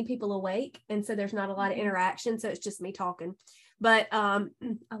very many people awake. And so there's not a lot of interaction. So it's just me talking. But I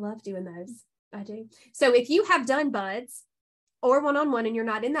love doing those. I do. So if you have done buds or one-on-one and you're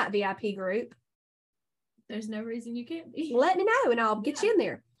not in that VIP group, there's no reason you can't be. Let me know and I'll get you in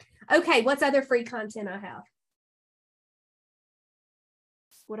there. Okay, what's other free content I have?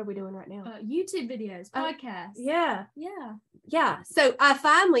 What are we doing right now? YouTube videos, podcasts. Yeah. So I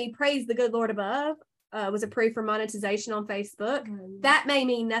finally, praise the good Lord above, was approved for monetization on Facebook. That may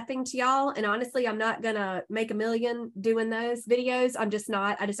mean nothing to y'all. And honestly, I'm not going to make $1 million doing those videos. I'm just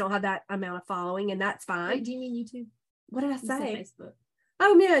not. I just don't have that amount of following and that's fine. Wait, do you mean YouTube? What did I say? Facebook.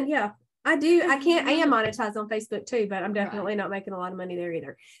 Oh man, yeah. I do. I am monetized on Facebook too, but I'm definitely not making a lot of money there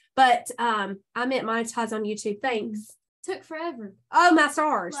either. But I meant monetize on YouTube. Thanks. Took forever. Oh, my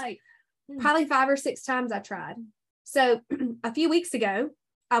stars. Like probably 5 or 6 times I tried. So a few weeks ago,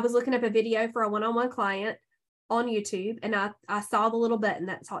 I was looking up a video for a one-on-one client on YouTube and I saw the little button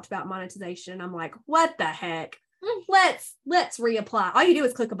that talked about monetization. I'm like, what the heck? Let's reapply. All you do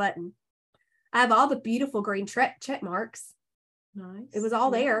is click a button. I have all the beautiful green check marks. Nice. It was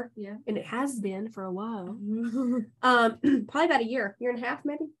all there. Yeah. And it has been for a while. Probably about a year and a half,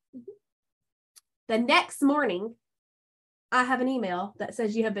 maybe. The next morning, I have an email that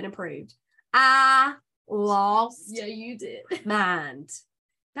says you have been approved. I lost Yeah, you did. mind.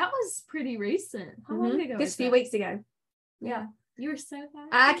 That was pretty recent. How long ago? Just a few weeks ago. Yeah. You were so happy.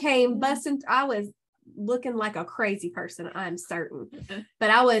 I came busting. I was looking like a crazy person, I'm certain. But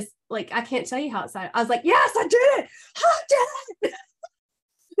I was like, I can't tell you how excited. I was like, yes, I did it. I did it.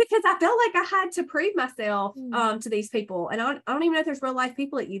 Because I felt like I had to prove myself to these people. And I don't even know if there's real life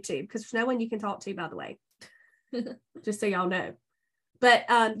people at YouTube because there's no one you can talk to, by the way. Just so y'all know. But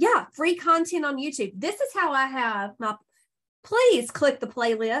yeah, free content on YouTube. This is how I have my, please click the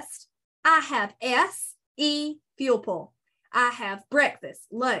playlist I have S-E Fuel Pull. I have breakfast,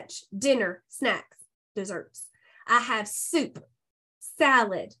 lunch, dinner, snacks, desserts. I have soup,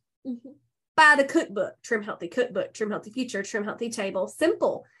 salad, buy the cookbook, Trim Healthy Cookbook, Trim Healthy Future, Trim Healthy Table,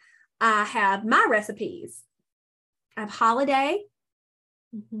 simple. I have my recipes. I have holiday.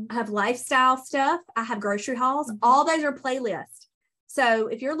 I have lifestyle stuff. I have grocery hauls. All those are playlists. So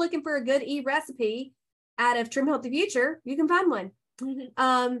if you're looking for a good recipe out of Trim Healthy Future, you can find one.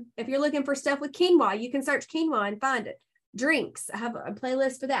 If you're looking for stuff with quinoa, you can search quinoa and find it. Drinks, I have a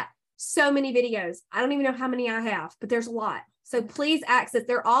playlist for that. So many videos. I don't even know how many I have, but there's a lot. So please access.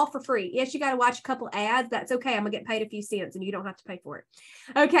 They're all for free. Yes, you got to watch a couple ads. That's okay. I'm gonna get paid a few cents and you don't have to pay for it.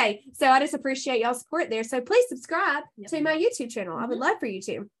 Okay. So I just appreciate y'all's support there. So please subscribe to my YouTube channel. I would love for you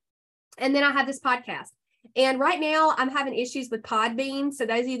to. And then I have this podcast. And right now I'm having issues with Podbean. So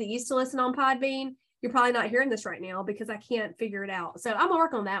those of you that used to listen on Podbean, you're probably not hearing this right now because I can't figure it out. So I'm gonna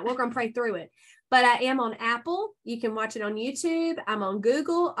work on that. We're gonna pray through it. But I am on Apple. You can watch it on YouTube. I'm on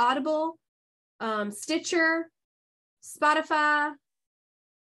Google, Audible, Stitcher, Spotify.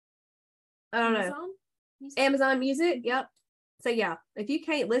 I don't know. Amazon Music. Yep. So yeah, if you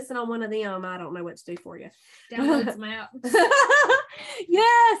can't listen on one of them, I don't know what to do for you. Download some out.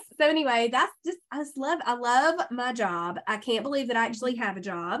 Yes. So anyway, that's just, I love my job. I can't believe that I actually have a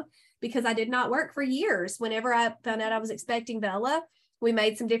job because I did not work for years. Whenever I found out I was expecting Bella, we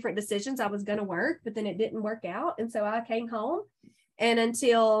made some different decisions. I was going to work, but then it didn't work out. And so I came home. And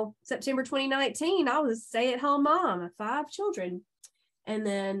until September 2019, I was a stay-at-home mom of 5 children. And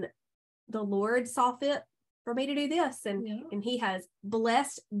then the Lord saw fit for me to do this. And he has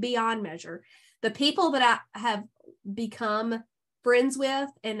blessed beyond measure. The people that I have become friends with,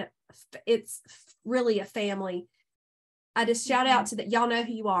 and it's really a family. I just shout out to that. Y'all know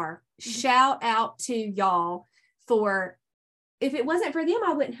who you are. Shout out to y'all for, if it wasn't for them,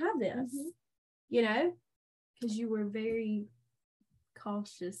 I wouldn't have this, you know, because you were very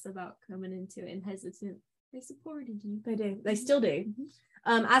cautious about coming into it and hesitant. They supported you. They do. They still do.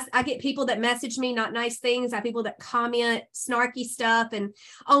 I get people that message me not nice things. I have people that comment snarky stuff, and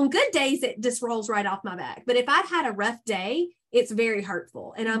on good days it just rolls right off my back. But if I've had a rough day, it's very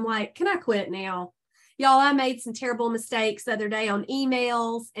hurtful. And I'm like, can I quit now? Y'all, I made some terrible mistakes the other day on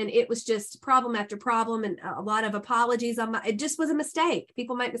emails, and it was just problem after problem and a lot of apologies. It just was a mistake.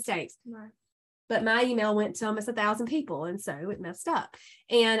 People make mistakes. Right. But my email went to almost 1,000 people, and so it messed up.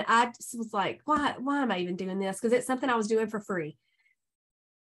 And I just was like, why am I even doing this? Because it's something I was doing for free.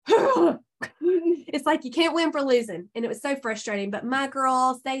 It's like you can't win for losing. And it was so frustrating. But my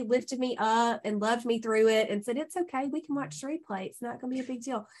girls, they lifted me up and loved me through it and said, it's okay. We can watch 3 plays. It's not going to be a big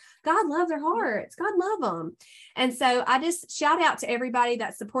deal. God loves their hearts. God love them. And so I just shout out to everybody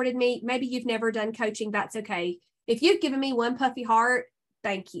that supported me. Maybe you've never done coaching. That's okay. If you've given me one puffy heart,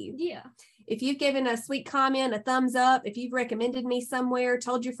 thank you. Yeah. If you've given a sweet comment, a thumbs up, if you've recommended me somewhere,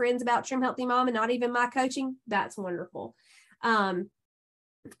 told your friends about Trim Healthy Mom and not even my coaching, that's wonderful.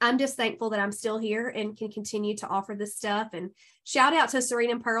 I'm just thankful that I'm still here and can continue to offer this stuff. And shout out to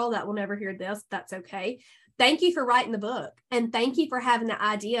Serena and Pearl that will never hear this. That's okay. Thank you for writing the book. And thank you for having the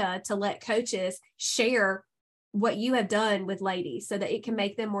idea to let coaches share what you have done with ladies so that it can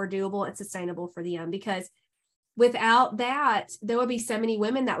make them more doable and sustainable for them. Because without that, there would be so many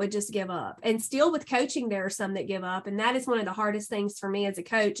women that would just give up. And still with coaching, there are some that give up. And that is one of the hardest things for me as a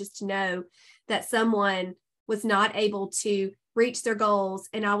coach, is to know that someone was not able to reach their goals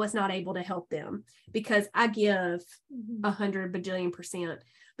and I was not able to help them, because I give 100 bajillion%.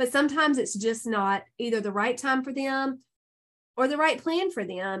 But sometimes it's just not either the right time for them or the right plan for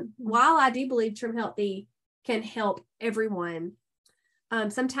them. While I do believe Trim Healthy can help everyone,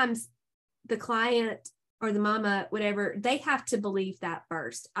 sometimes the client or the mama, whatever, they have to believe that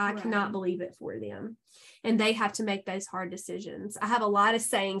first. I cannot believe it for them. And they have to make those hard decisions. I have a lot of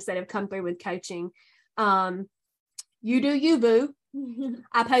sayings that have come through with coaching. You do you, boo.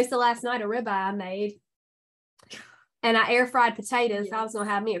 I posted last night a ribeye I made, and I air fried potatoes. Yes. I was going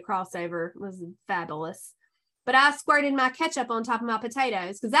to have me a crossover. It was fabulous. But I squirted my ketchup on top of my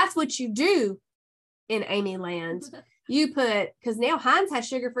potatoes, because that's what you do in Amy land. You put, because now Heinz has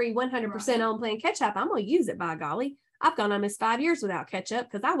sugar-free 100% on plain ketchup. I'm going to use it, by golly. I've gone almost 5 years without ketchup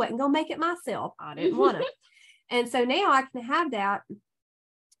because I wasn't going to make it myself. I didn't want to. And so now I can have that.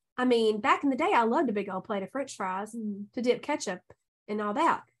 I mean, back in the day, I loved a big old plate of French fries to dip ketchup and all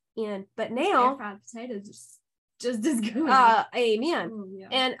that. But now, fried potatoes just as good. Amen.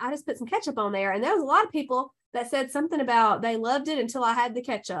 And I just put some ketchup on there, and there was a lot of people that said something about they loved it until I had the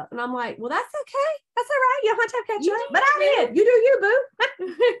ketchup, and I'm like, well, that's okay. That's all right. You don't have to have ketchup, but I did. You do you,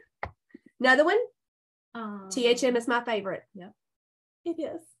 boo. Another one. THM is my favorite. Yep, it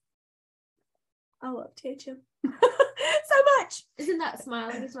is. I love Titchem so much. Isn't that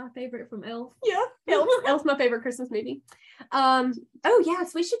Smiling is my favorite from Elf? Yeah, Elf's my favorite Christmas movie. Oh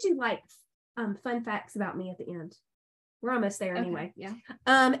yes, we should do like fun facts about me at the end. We're almost there anyway. Okay, yeah.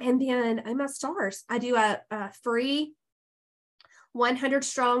 And then my stars. I do a free 100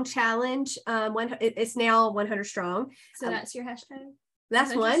 strong challenge. It's now 100 strong. So that's your hashtag?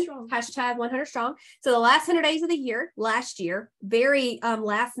 That's 100 one strong. hashtag 100 strong. So the last 100 days of the year, last year, very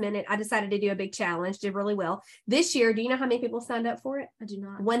last minute, I decided to do a big challenge, did really well. This year, do you know how many people signed up for it? I do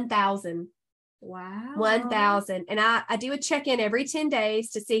not. 1,000. Wow. 1,000. And I do a check-in every 10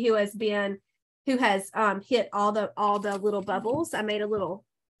 days to see who has hit all the little bubbles. I made a little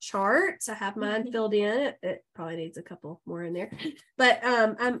chart. I have mine filled in. It probably needs a couple more in there. But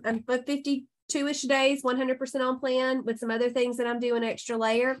I'm 52-ish days, 100% on plan with some other things that I'm doing extra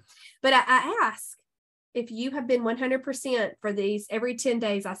layer. But I ask if you have been 100% for these every 10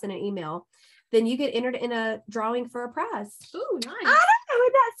 days, I send an email, then you get entered in a drawing for a prize. Ooh, nice. I don't know.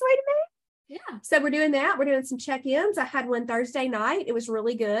 Isn't that sweet of me? Yeah. So we're doing that. We're doing some check-ins. I had one Thursday night. It was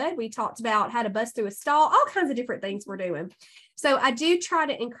really good. We talked about how to bust through a stall, all kinds of different things we're doing. So I do try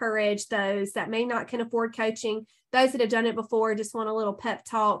to encourage those that may not can afford coaching, those that have done it before, just want a little pep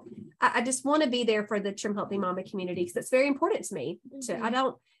talk. I just want to be there for the Trim Healthy Mama community because it's very important to me. I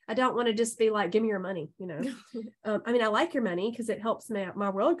don't want to just be like, give me your money, you know. I mean, I like your money because it helps my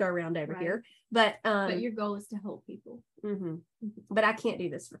world go around over here. But your goal is to help people. But I can't do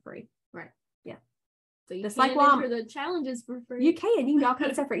this for free. Right. Yeah. So you just can like enter the challenges for free. You can all kinds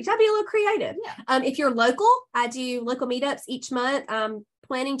of stuff for free. You gotta be a little creative. Yeah. If you're local, I do local meetups each month. I'm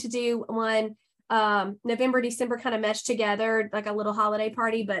planning to do one November, December kind of meshed together, like a little holiday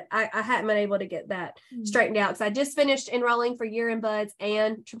party, but I hadn't been able to get that straightened out because I just finished enrolling for Year in Buds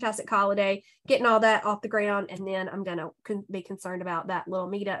and Trimtastic Holiday, getting all that off the ground, and then I'm gonna be concerned about that little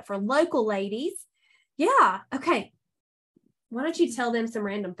meetup for local ladies. Yeah. Okay. Why don't you tell them some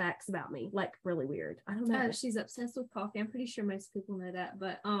random facts about me? Like really weird. I don't know. She's obsessed with coffee. I'm pretty sure most people know that,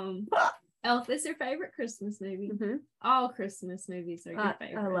 but Elf is her favorite Christmas movie. All Christmas movies are your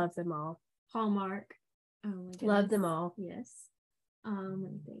favorite. I love them all. Hallmark. Oh my goodness. Love them all. Yes. Let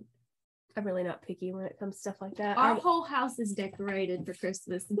me think. I'm really not picky when it comes to stuff like that. Our whole house is decorated for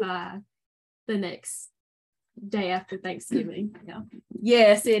Christmas by the next day after Thanksgiving. Yeah.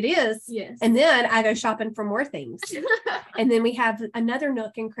 Yes, it is. Yes. And then I go shopping for more things. And then we have another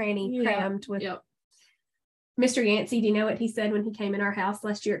nook and cranny crammed with Mr. Yancey. Do you know what he said when he came in our house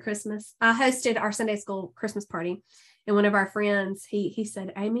last year at Christmas? I hosted our Sunday school Christmas party, and one of our friends, he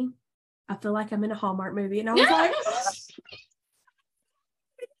said, Amy, I feel like I'm in a Hallmark movie. And I was like,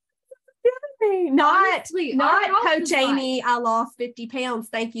 not Coach Amy, I lost 50 pounds.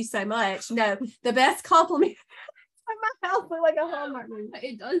 Thank you so much. No, the best compliment. My house looked like a Hallmark movie.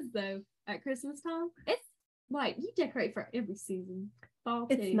 It does though. At Christmas time, it's like you decorate for every season. Fall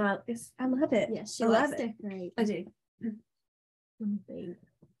too. It's not. I love it. Yeah, she I loves love it. decorate. I do.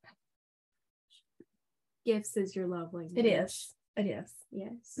 Gifts is your love language. It is. It is.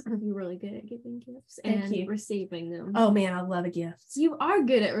 Yes, you're really good at giving gifts Thank you. receiving them. Oh man, I love a gift. You are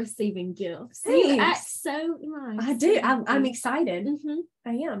good at receiving gifts. Thanks. You act so nice. I do. I'm excited. I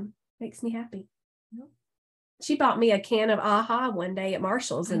am. Makes me happy. She bought me a can of AHA one day at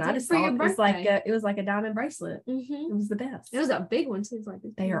Marshall's, and I just thought it was like a diamond bracelet. It was the best. It was a big one too. Like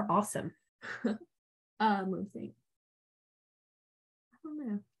they are awesome. Let me think. I don't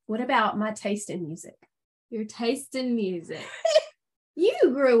know. What about my taste in music? Your taste in music. You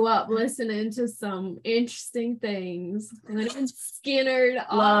grew up listening to some interesting things. Leonard Skinner,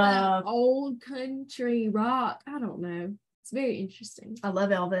 all that old country rock. I don't know. It's very interesting. I love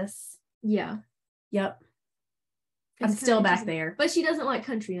Elvis. Yeah. Yep. I'm still back there. But she doesn't like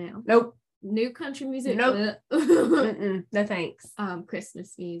country now. Nope. New country music. Nope. No thanks.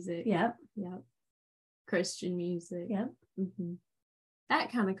 Christmas music. Yep. Yep. Christian music. Yep.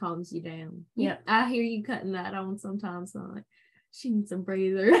 That kind of calms you down. Yep. I hear you cutting that on sometimes. I'm like, she needs some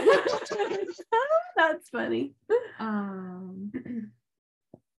breather. That's funny.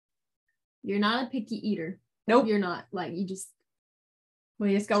 You're not a picky eater. Nope. You're not. Like, you just.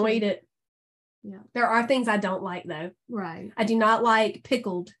 We just go eat it. Yeah. There are things I don't like though. Right. I do not like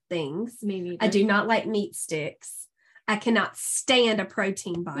pickled things. Me neither. I do not like meat sticks. I cannot stand a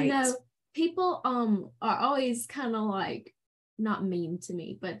protein bite. You know, people are always kind of like not mean to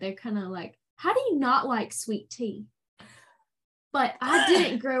me, but they're kind of like, how do you not like sweet tea? But I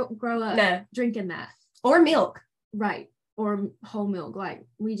didn't grow up drinking that. Or milk. Right. Or whole milk. Like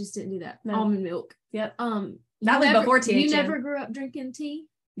we just didn't do that. No. Almond milk. Yep. That was before THM. You never grew up drinking tea?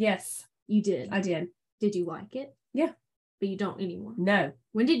 Yes. You did. I did. Did you like it? Yeah. But you don't anymore. No.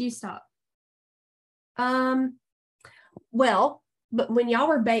 When did you stop? Well, but when y'all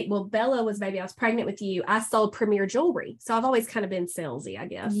were Bella was baby, I was pregnant with you. I sold Premier Jewelry. So I've always kind of been salesy, I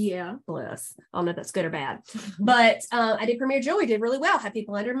guess. Yeah. Bless. I don't know if that's good or bad. But I did Premier Jewelry, did really well, had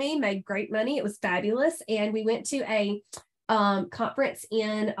people under me, made great money. It was fabulous. And we went to a conference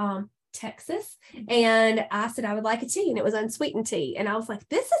in Texas, and I said I would like a tea, and it was unsweetened tea. And I was like,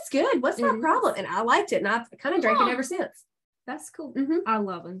 this is good. What's my problem? And I liked it, and I've kind of drank it ever since. That's cool. Mm-hmm. I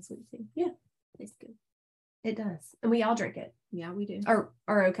love unsweetened tea. Yeah. Tastes good. It does. And we all drink it. Yeah, we do. Or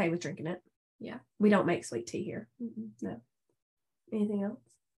are okay with drinking it. Yeah. We don't make sweet tea here. Mm-mm. No. Anything else?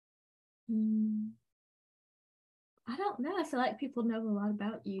 I don't know. I feel like people know a lot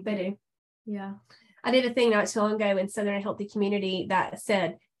about you. They do. Yeah. I did a thing not too long ago in Southern Healthy Community that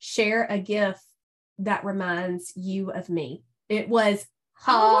said, share a gift that reminds you of me. It was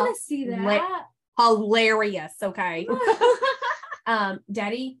I want to see that. Hilarious. Okay.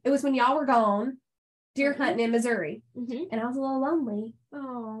 Daddy, it was when y'all were gone deer hunting in Missouri, and I was a little lonely.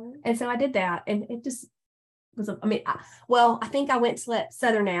 Oh. And so I did that, and it just was, I think I went to let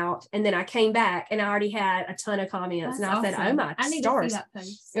Southern out, and then I came back and I already had a ton of comments. That's and I said, awesome. oh my I need stars. to see that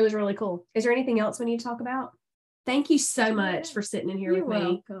post. It was really cool. Is there anything else we need to talk about? Thank you so much for sitting in here You're with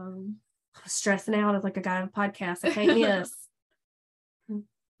me. welcome. I was stressing out as like a guy on a podcast. I can't miss.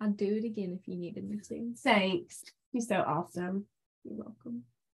 I'd do it again if you needed me to. Thanks. You're so awesome. You're welcome.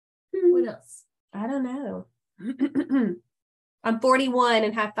 What else? I don't know. I'm 41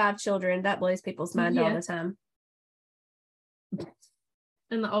 and have 5 children. That blows people's mind all the time.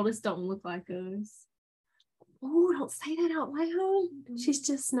 And the oldest don't look like us. Oh, don't say that out loud. She's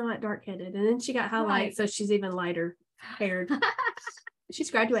just not dark-headed. And then she got highlights, so she's even lighter haired.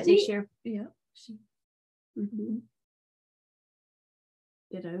 She's graduating this year. Yeah.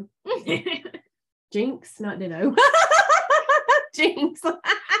 Ditto. Jinx, not ditto. Jinx.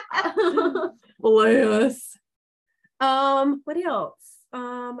 Bless. What else?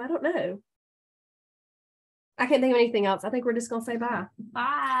 I don't know. I can't think of anything else. I think we're just gonna say bye.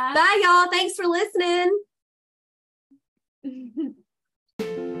 Bye. Bye, y'all. Thanks for listening.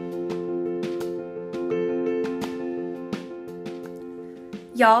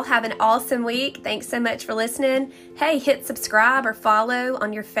 Y'all have an awesome week. Thanks so much for listening. Hey, hit subscribe or follow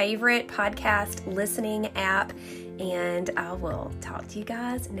on your favorite podcast listening app, and I will talk to you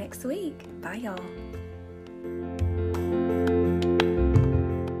guys next week. Bye, y'all.